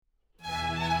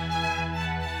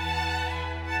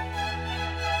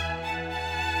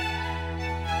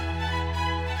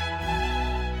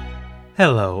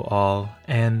Hello, all,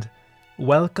 and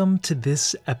welcome to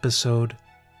this episode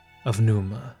of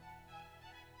Pneuma.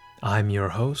 I'm your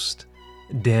host,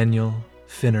 Daniel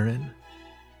Finneran,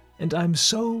 and I'm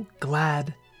so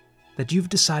glad that you've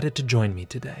decided to join me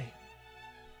today.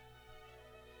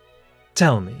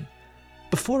 Tell me,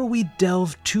 before we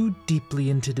delve too deeply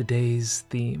into today's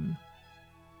theme,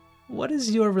 what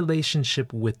is your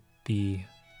relationship with the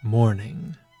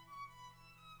morning?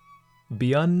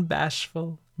 Be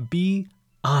unbashful. Be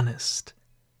honest.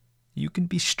 You can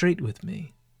be straight with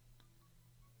me.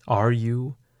 Are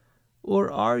you,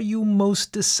 or are you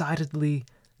most decidedly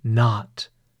not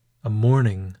a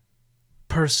morning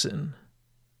person?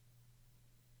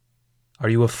 Are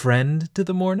you a friend to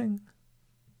the morning?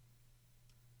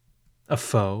 A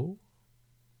foe?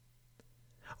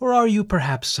 Or are you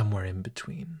perhaps somewhere in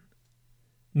between?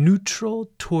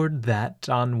 Neutral toward that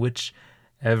on which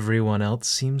everyone else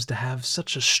seems to have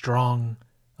such a strong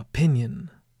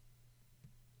opinion.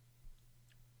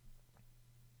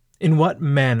 In what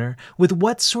manner, with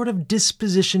what sort of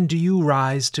disposition do you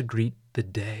rise to greet the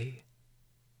day?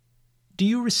 Do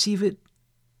you receive it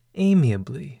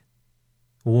amiably,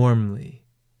 warmly,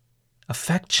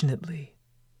 affectionately,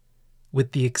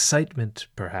 with the excitement,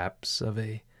 perhaps, of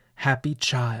a happy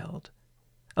child,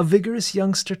 a vigorous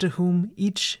youngster to whom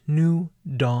each new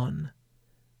dawn,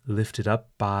 lifted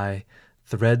up by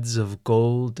threads of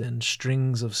gold and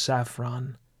strings of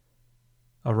saffron,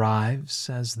 arrives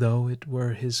as though it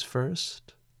were his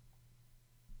first?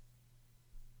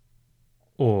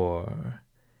 Or,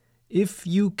 if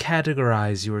you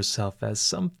categorize yourself as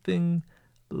something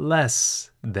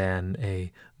less than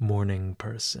a morning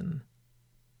person,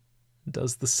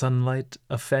 does the sunlight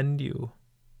offend you?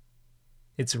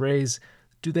 Its rays,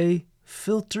 do they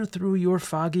filter through your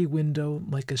foggy window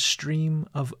like a stream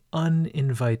of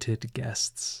uninvited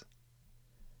guests?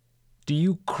 Do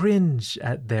you cringe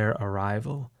at their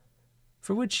arrival,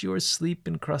 for which your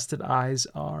sleep-encrusted eyes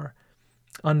are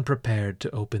unprepared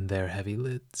to open their heavy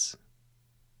lids?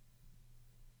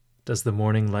 Does the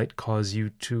morning light cause you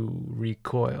to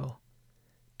recoil,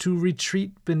 to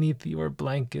retreat beneath your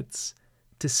blankets,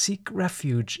 to seek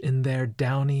refuge in their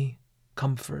downy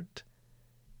comfort,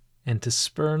 and to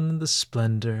spurn the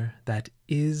splendor that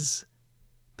is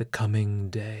the coming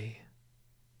day?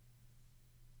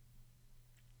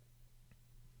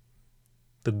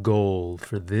 The goal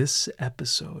for this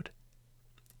episode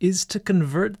is to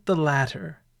convert the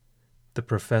latter, the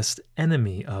professed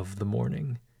enemy of the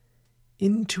morning,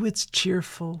 into its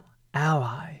cheerful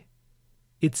ally,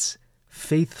 its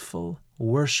faithful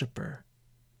worshiper,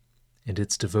 and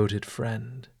its devoted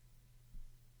friend.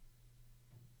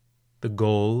 The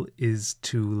goal is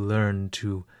to learn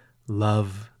to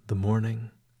love the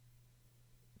morning,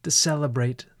 to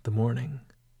celebrate the morning,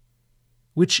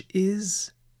 which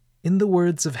is, in the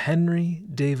words of Henry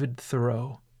David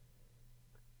Thoreau,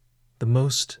 the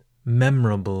most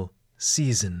memorable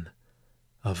season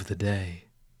of the day.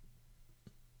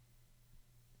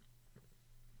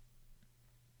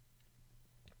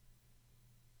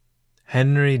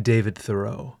 Henry David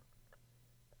Thoreau,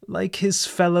 like his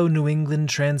fellow New England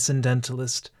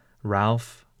transcendentalist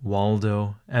Ralph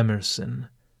Waldo Emerson,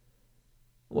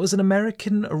 was an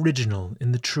American original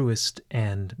in the truest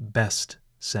and best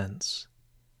sense.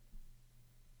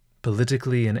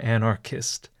 Politically an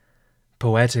anarchist,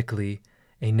 poetically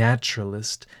a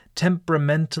naturalist,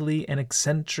 temperamentally an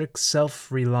eccentric,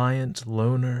 self-reliant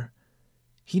loner,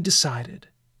 he decided,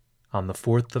 on the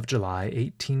 4th of July,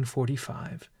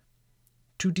 1845,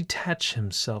 to detach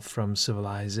himself from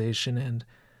civilization and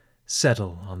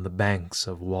settle on the banks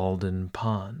of Walden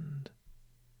Pond.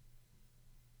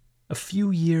 A few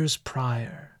years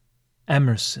prior,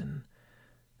 Emerson,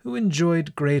 who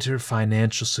enjoyed greater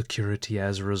financial security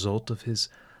as a result of his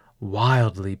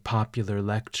wildly popular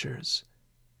lectures,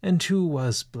 and who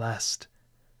was blessed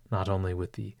not only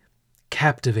with the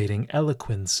captivating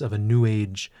eloquence of a New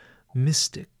Age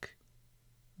mystic,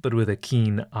 but with a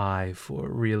keen eye for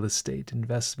real estate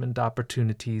investment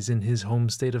opportunities in his home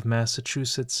state of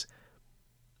Massachusetts,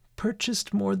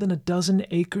 purchased more than a dozen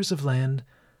acres of land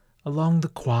along the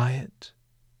quiet,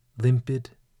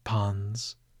 limpid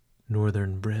pond's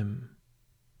northern brim.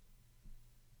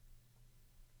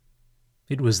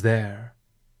 It was there,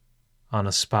 on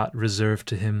a spot reserved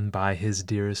to him by his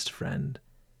dearest friend,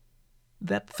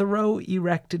 that Thoreau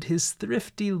erected his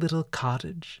thrifty little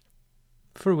cottage,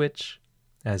 for which,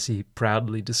 as he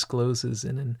proudly discloses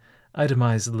in an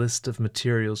itemized list of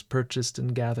materials purchased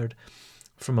and gathered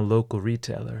from a local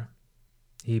retailer,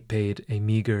 he paid a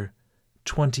meager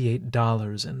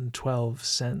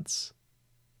 $28.12.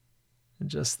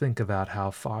 Just think about how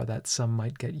far that sum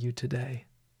might get you today.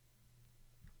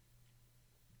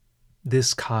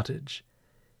 this cottage,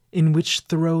 in which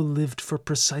Thoreau lived for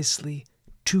precisely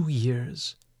 2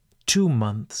 years, 2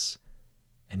 months,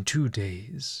 and 2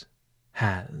 days,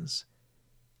 has,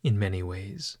 in many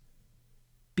ways,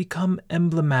 become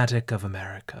emblematic of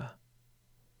America.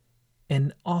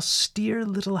 An austere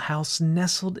little house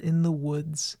nestled in the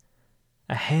woods,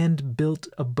 a hand-built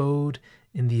abode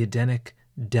in the Edenic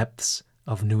depths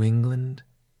of New England,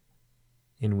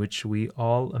 in which we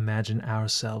all imagine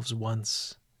ourselves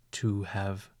once to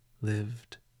have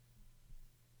lived.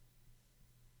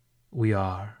 We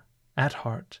are, at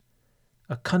heart,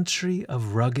 a country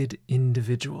of rugged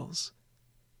individuals,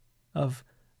 of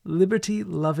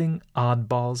liberty-loving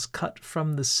oddballs cut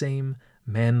from the same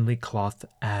manly cloth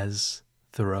as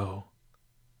Thoreau.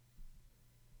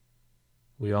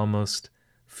 We almost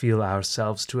feel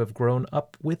ourselves to have grown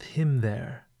up with him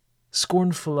there,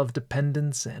 scornful of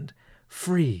dependence and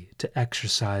free to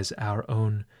exercise our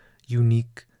own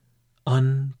unique,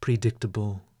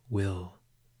 unpredictable will.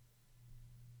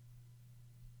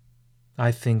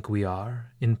 I think we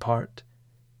are, in part,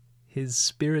 his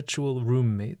spiritual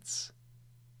roommates,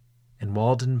 and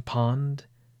Walden Pond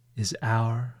is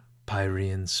our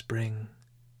Pierian spring.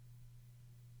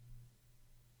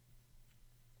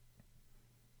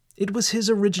 It was his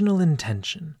original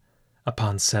intention,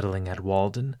 upon settling at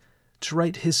Walden, to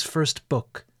write his first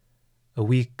book, A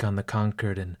Week on the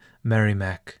Concord and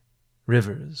Merrimack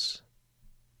Rivers.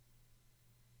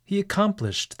 He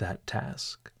accomplished that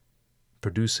task,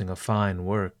 producing a fine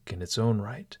work in its own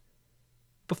right,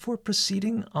 before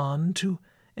proceeding on to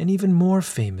an even more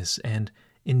famous and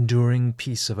enduring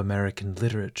piece of American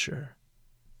literature,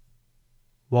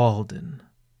 Walden.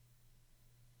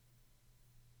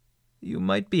 You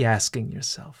might be asking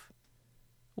yourself,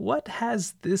 what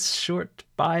has this short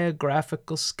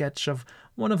biographical sketch of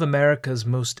one of America's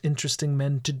most interesting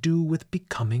men to do with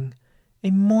becoming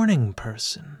a morning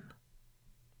person?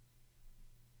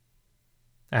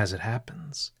 As it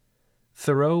happens,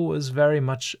 Thoreau was very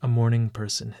much a morning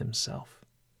person himself,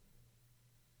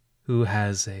 who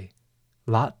has a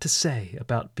lot to say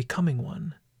about becoming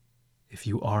one, if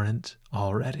you aren't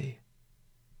already.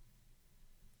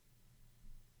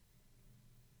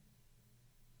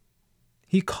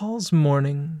 He calls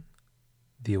morning,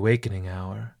 the awakening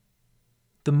hour,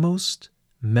 the most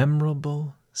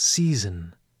memorable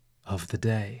season of the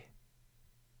day.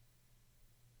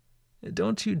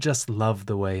 Don't you just love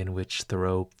the way in which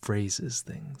Thoreau phrases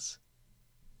things?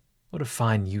 What a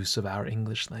fine use of our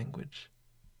English language.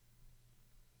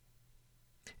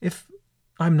 If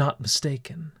I'm not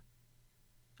mistaken,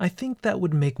 I think that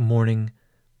would make morning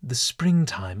the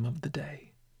springtime of the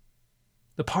day,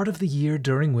 the part of the year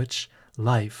during which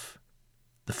life,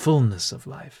 the fullness of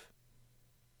life,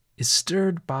 is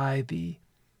stirred by the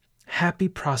happy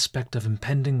prospect of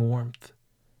impending warmth,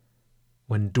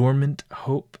 when dormant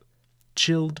hope,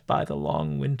 chilled by the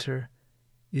long winter,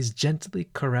 is gently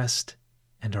caressed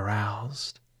and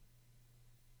aroused,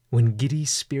 when giddy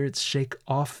spirits shake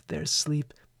off their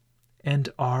sleep and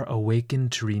are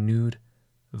awakened to renewed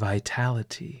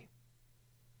vitality,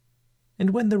 and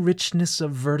when the richness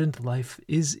of verdant life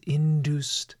is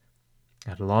induced,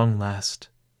 at long last,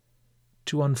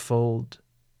 to unfold,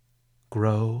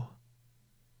 grow,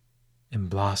 and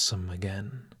blossom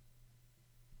again.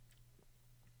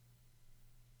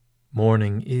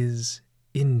 Morning is,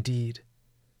 indeed,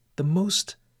 the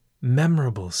most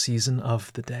memorable season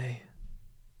of the day.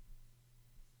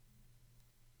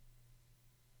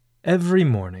 Every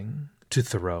morning, to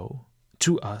Thoreau,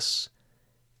 to us,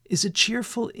 is a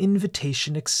cheerful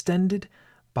invitation extended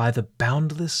by the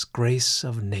boundless grace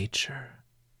of nature.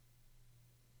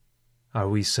 Are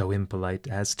we so impolite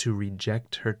as to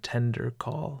reject her tender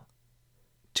call,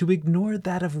 to ignore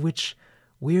that of which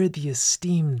we're the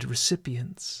esteemed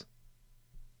recipients?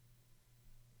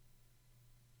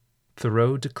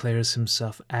 Thoreau declares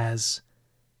himself as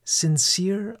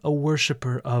sincere a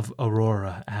worshipper of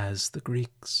Aurora as the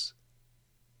Greeks.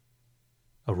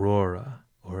 Aurora,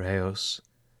 or Eos,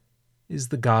 is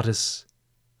the goddess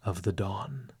of the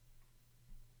dawn.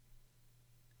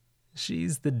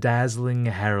 She's the dazzling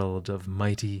herald of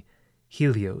mighty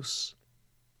Helios,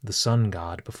 the sun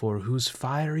god before whose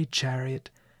fiery chariot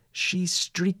she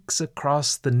streaks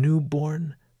across the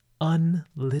newborn,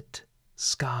 unlit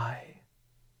sky.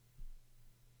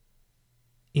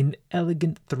 In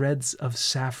elegant threads of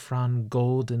saffron,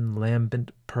 golden,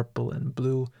 lambent, purple, and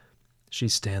blue, she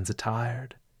stands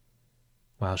attired,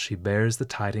 while she bears the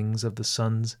tidings of the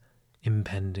sun's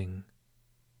impending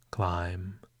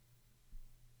climb.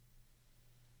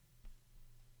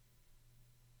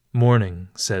 Morning,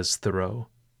 says Thoreau,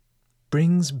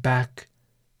 brings back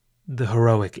the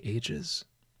heroic ages,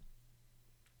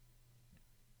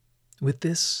 With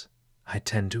this, I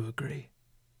tend to agree.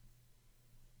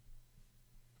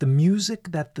 The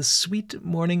music that the sweet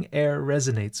morning air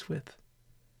resonates with,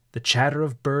 the chatter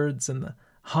of birds and the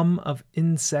hum of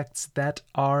insects that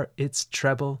are its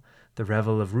treble, the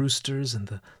revel of roosters and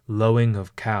the lowing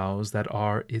of cows that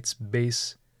are its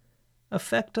bass,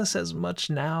 affect us as much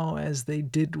now as they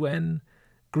did when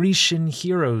Grecian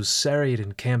heroes serried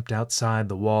and camped outside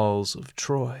the walls of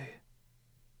Troy.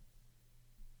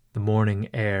 The morning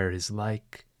air is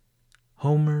like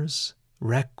Homer's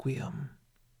Requiem,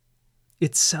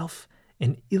 itself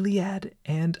an Iliad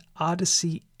and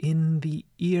Odyssey in the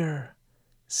ear,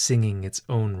 singing its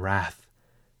own wrath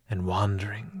and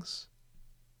wanderings.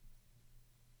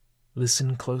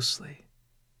 Listen closely,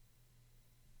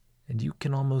 and you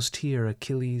can almost hear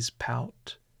Achilles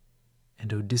pout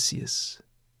and Odysseus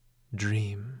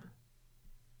dream.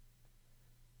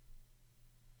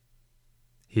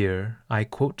 Here I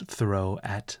quote Thoreau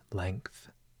at length.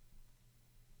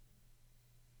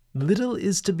 Little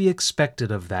is to be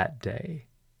expected of that day,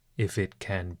 if it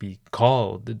can be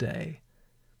called a day,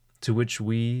 to which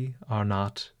we are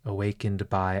not awakened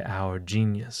by our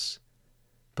genius,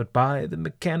 but by the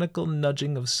mechanical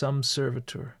nudging of some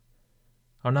servitor,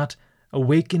 are not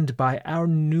awakened by our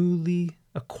newly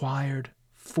acquired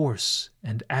force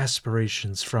and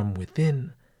aspirations from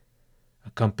within,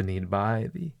 accompanied by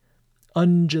the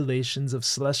undulations of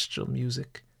celestial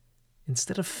music,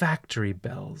 instead of factory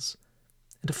bells,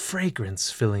 and a fragrance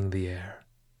filling the air,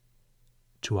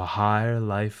 to a higher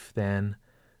life than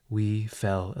we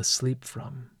fell asleep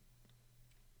from.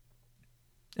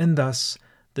 And thus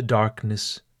the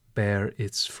darkness bear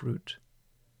its fruit,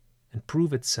 and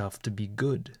prove itself to be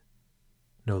good,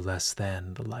 no less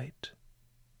than the light.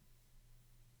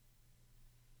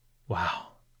 Wow.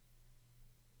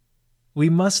 We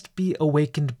must be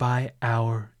awakened by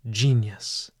our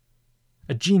genius.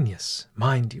 A genius,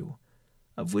 mind you,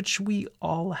 of which we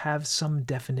all have some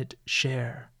definite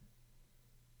share,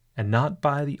 and not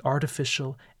by the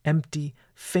artificial, empty,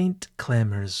 faint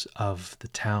clamors of the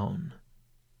town.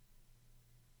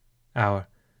 Our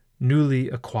newly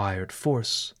acquired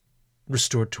force,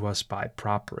 restored to us by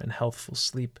proper and healthful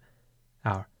sleep,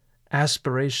 our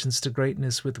aspirations to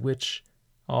greatness with which,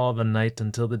 all the night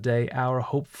until the day, our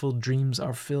hopeful dreams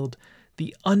are filled,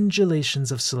 the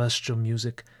undulations of celestial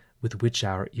music with which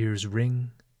our ears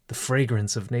ring, the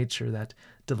fragrance of nature that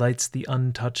delights the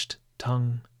untouched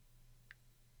tongue,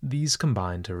 these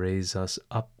combine to raise us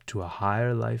up to a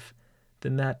higher life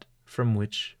than that from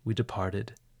which we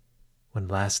departed when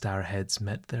last our heads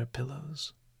met their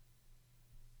pillows.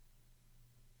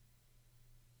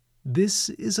 This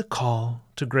is a call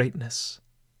to greatness,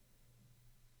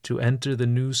 to enter the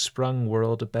new-sprung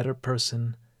world a better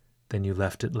person than you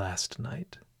left it last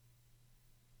night.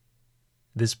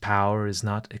 This power is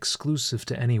not exclusive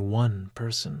to any one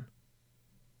person.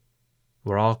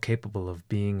 We're all capable of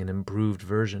being an improved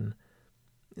version,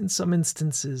 in some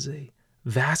instances a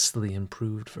vastly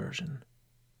improved version,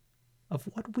 of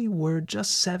what we were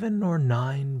just 7 or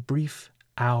 9 brief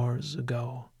hours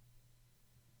ago.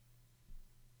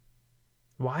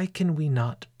 Why can we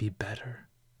not be better?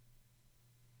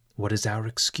 What is our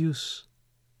excuse,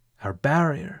 our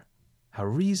barrier, our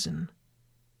reason?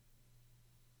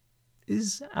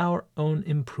 Is our own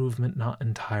improvement not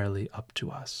entirely up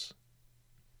to us?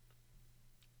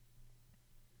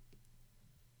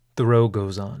 Thoreau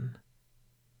goes on.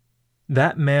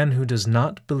 That man who does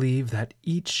not believe that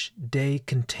each day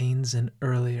contains an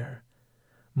earlier,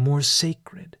 more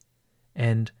sacred,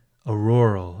 and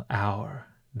auroral hour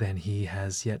than he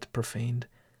has yet profaned,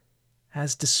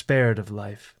 has despaired of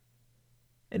life,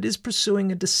 and is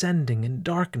pursuing a descending and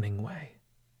darkening way.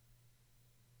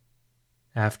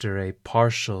 After a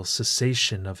partial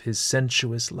cessation of his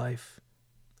sensuous life,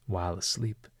 while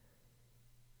asleep,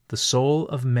 the soul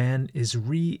of man is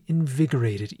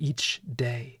reinvigorated each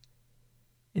day,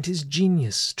 and his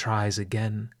genius tries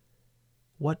again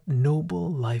what noble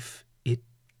life it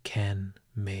can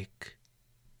make.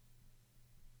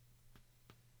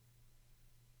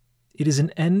 It is an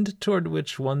end toward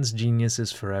which one's genius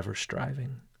is forever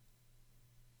striving,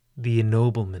 the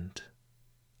ennoblement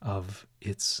of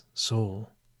its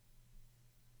soul.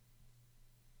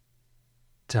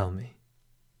 Tell me,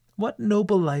 what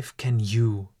noble life can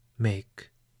you make?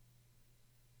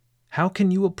 How can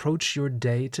you approach your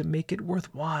day to make it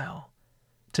worthwhile,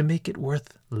 to make it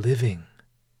worth living,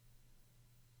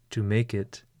 to make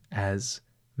it as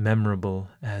memorable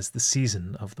as the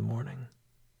season of the morning?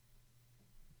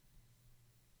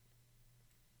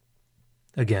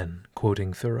 Again,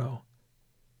 quoting Thoreau,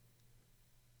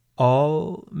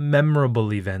 All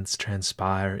memorable events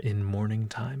transpire in morning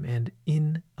time and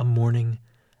in a morning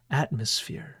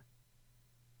atmosphere.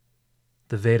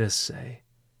 The Vedas say,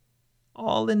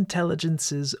 all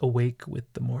intelligences awake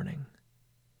with the morning.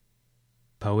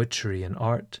 Poetry and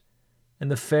art, and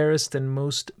the fairest and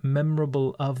most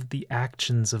memorable of the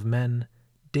actions of men,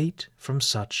 date from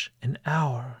such an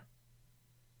hour.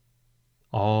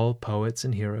 All poets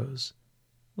and heroes,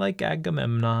 like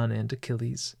Agamemnon and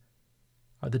Achilles,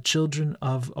 are the children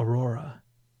of Aurora,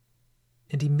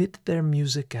 and emit their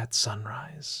music at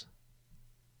sunrise.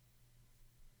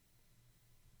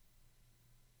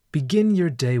 Begin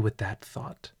your day with that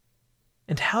thought,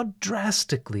 and how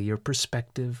drastically your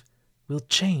perspective will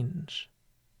change.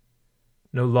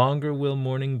 No longer will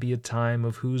morning be a time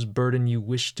of whose burden you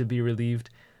wish to be relieved.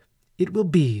 It will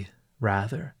be,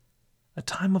 rather, a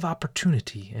time of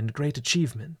opportunity and great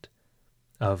achievement,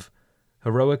 of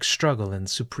heroic struggle and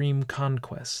supreme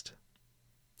conquest,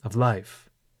 of life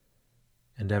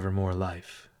and evermore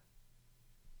life.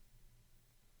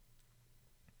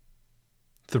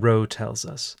 Thoreau tells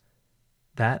us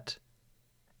that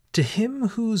to him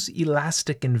whose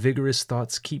elastic and vigorous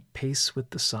thoughts keep pace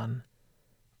with the sun,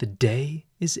 the day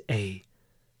is a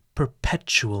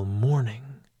perpetual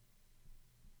morning.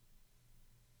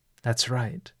 That's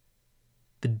right.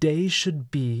 The day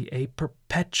should be a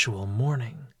perpetual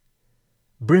morning,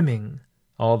 brimming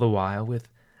all the while with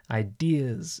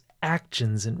ideas,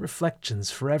 actions, and reflections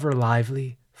forever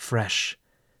lively, fresh,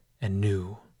 and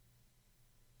new.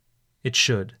 It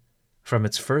should, from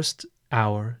its first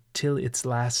hour till its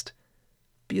last,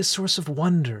 be a source of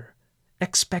wonder,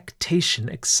 expectation,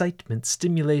 excitement,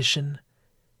 stimulation,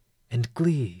 and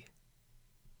glee.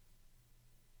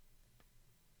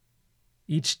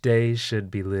 Each day should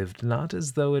be lived not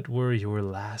as though it were your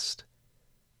last,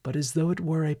 but as though it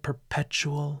were a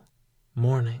perpetual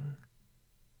morning.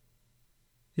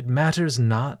 It matters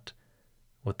not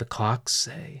what the clocks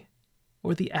say,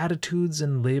 or the attitudes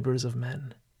and labors of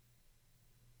men.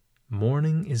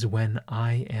 Morning is when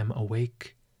I am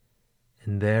awake,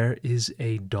 and there is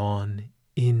a dawn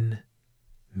in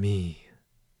me.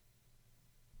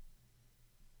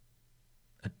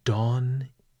 A dawn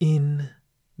in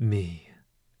me.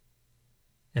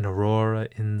 An aurora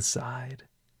inside.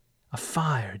 A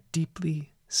fire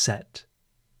deeply set.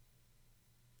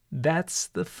 That's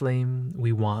the flame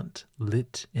we want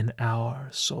lit in our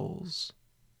souls.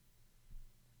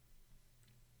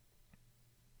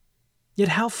 Yet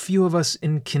how few of us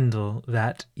enkindle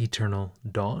that eternal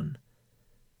dawn,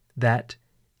 that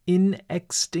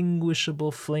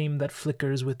inextinguishable flame that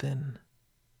flickers within.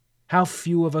 How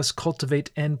few of us cultivate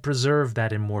and preserve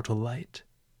that immortal light.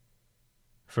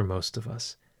 For most of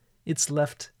us, it's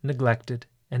left neglected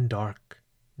and dark,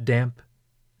 damp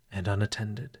and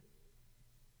unattended.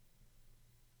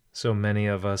 So many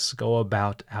of us go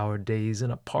about our days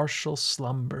in a partial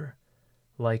slumber,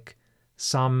 like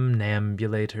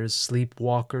somnambulators,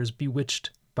 sleepwalkers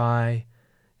bewitched by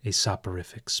a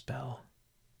soporific spell.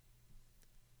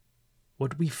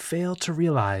 What we fail to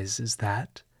realize is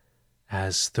that,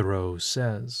 as Thoreau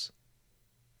says,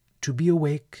 to be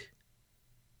awake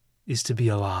is to be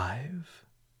alive.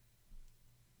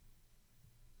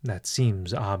 That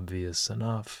seems obvious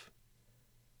enough.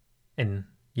 And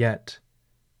yet,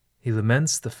 he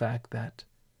laments the fact that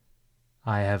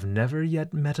I have never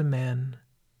yet met a man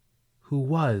who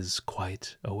was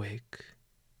quite awake.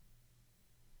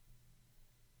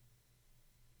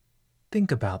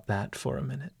 Think about that for a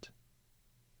minute.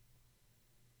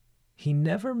 He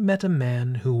never met a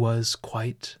man who was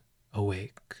quite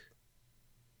awake.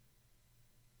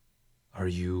 Are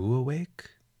you awake?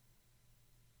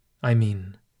 I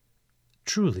mean,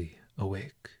 truly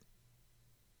awake.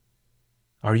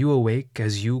 Are you awake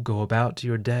as you go about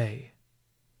your day?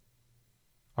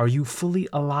 Are you fully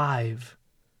alive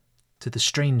to the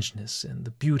strangeness and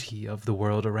the beauty of the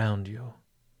world around you?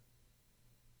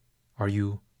 Are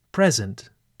you present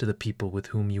to the people with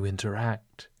whom you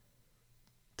interact?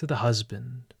 To the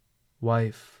husband,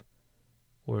 wife,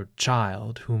 or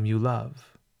child whom you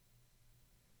love?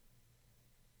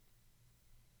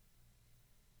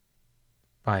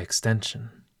 By extension,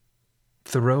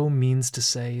 Thoreau means to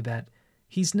say that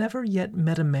he's never yet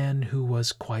met a man who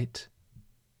was quite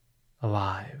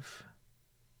alive.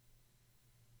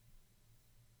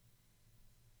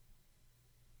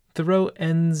 Thoreau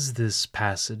ends this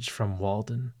passage from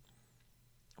Walden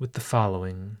with the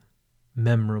following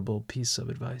memorable piece of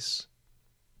advice.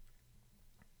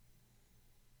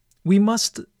 We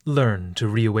must learn to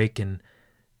reawaken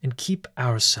and keep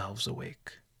ourselves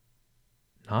awake,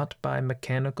 not by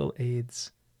mechanical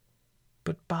aids,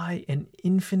 but by an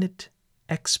infinite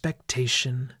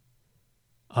expectation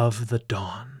of the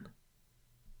dawn.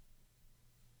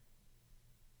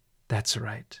 That's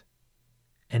right.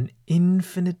 An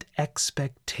infinite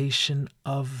expectation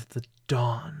of the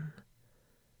dawn.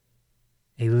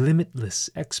 A limitless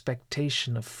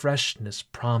expectation of freshness,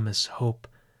 promise, hope,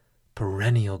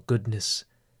 perennial goodness,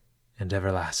 and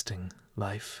everlasting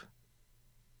life.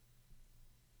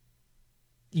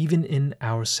 Even in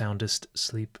our soundest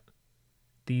sleep,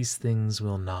 these things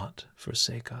will not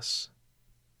forsake us.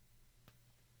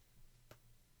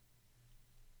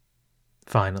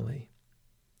 Finally,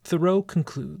 Thoreau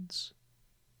concludes,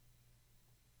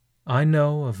 I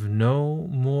know of no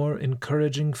more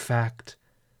encouraging fact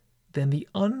than the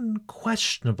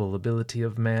unquestionable ability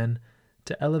of man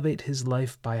to elevate his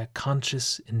life by a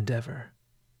conscious endeavor,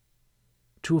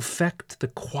 to affect the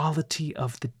quality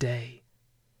of the day.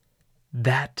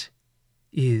 That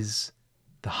is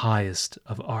the highest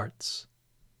of arts.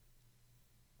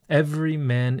 Every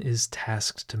man is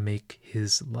tasked to make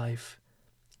his life,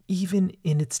 even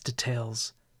in its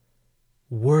details,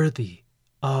 worthy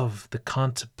of the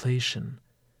contemplation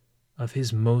of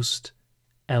his most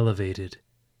elevated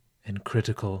and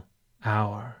critical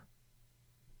hour.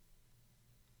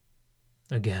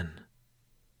 Again,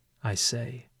 I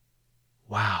say,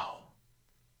 wow.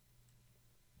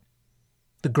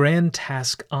 The grand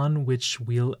task on which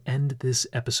we'll end this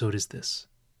episode is this: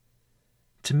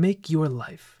 to make your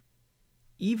life,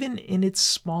 even in its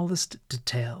smallest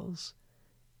details,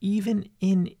 even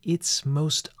in its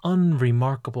most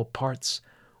unremarkable parts,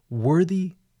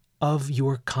 worthy of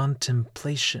your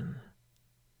contemplation,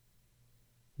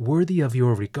 worthy of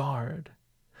your regard,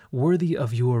 worthy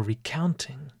of your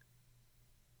recounting,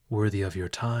 worthy of your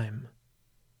time,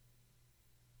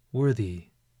 worthy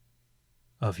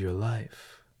of your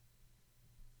life.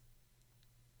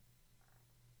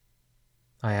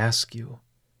 I ask you,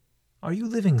 are you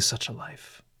living such a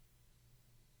life?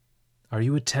 Are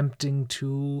you attempting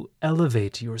to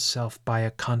elevate yourself by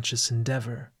a conscious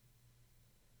endeavor?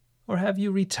 Or have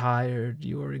you retired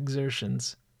your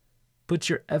exertions, put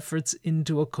your efforts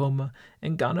into a coma,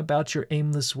 and gone about your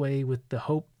aimless way with the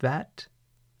hope that,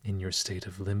 in your state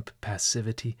of limp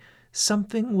passivity,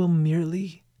 something will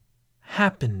merely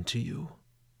happen to you?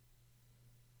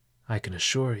 I can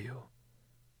assure you,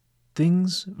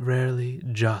 things rarely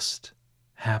just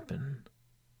happen.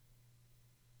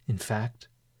 In fact,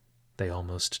 they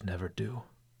almost never do.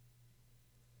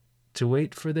 To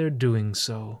wait for their doing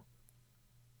so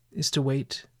is to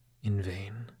wait in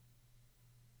vain.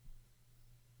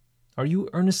 Are you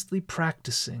earnestly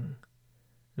practicing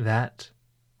that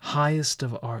highest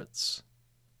of arts,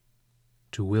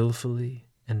 to willfully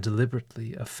and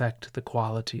deliberately affect the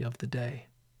quality of the day?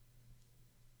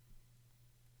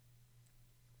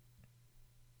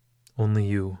 Only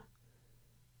you,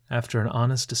 after an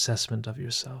honest assessment of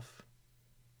yourself,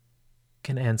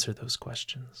 can answer those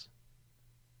questions.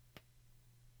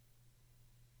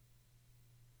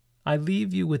 I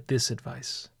leave you with this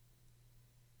advice,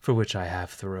 for which I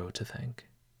have Thoreau to thank.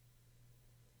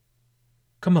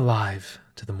 Come alive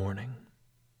to the morning.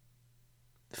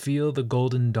 Feel the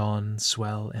golden dawn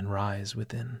swell and rise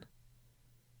within.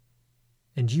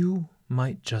 And you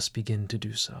might just begin to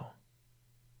do so.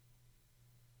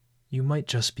 You might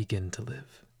just begin to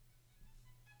live.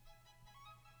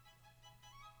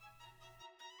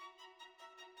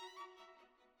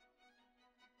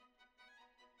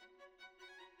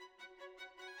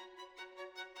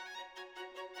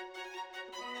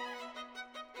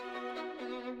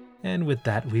 And with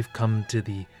that, we've come to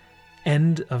the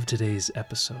end of today's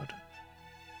episode.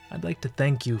 I'd like to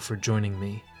thank you for joining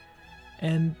me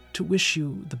and to wish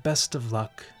you the best of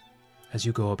luck as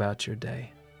you go about your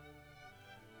day.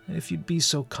 And if you'd be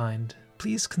so kind,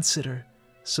 please consider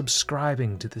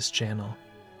subscribing to this channel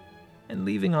and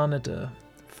leaving on it a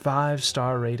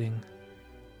 5-star rating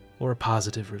or a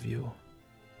positive review.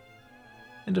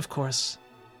 And of course,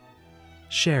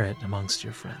 share it amongst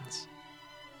your friends.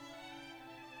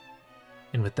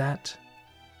 And with that,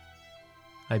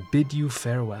 I bid you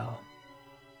farewell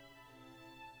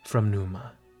from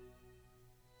Numa.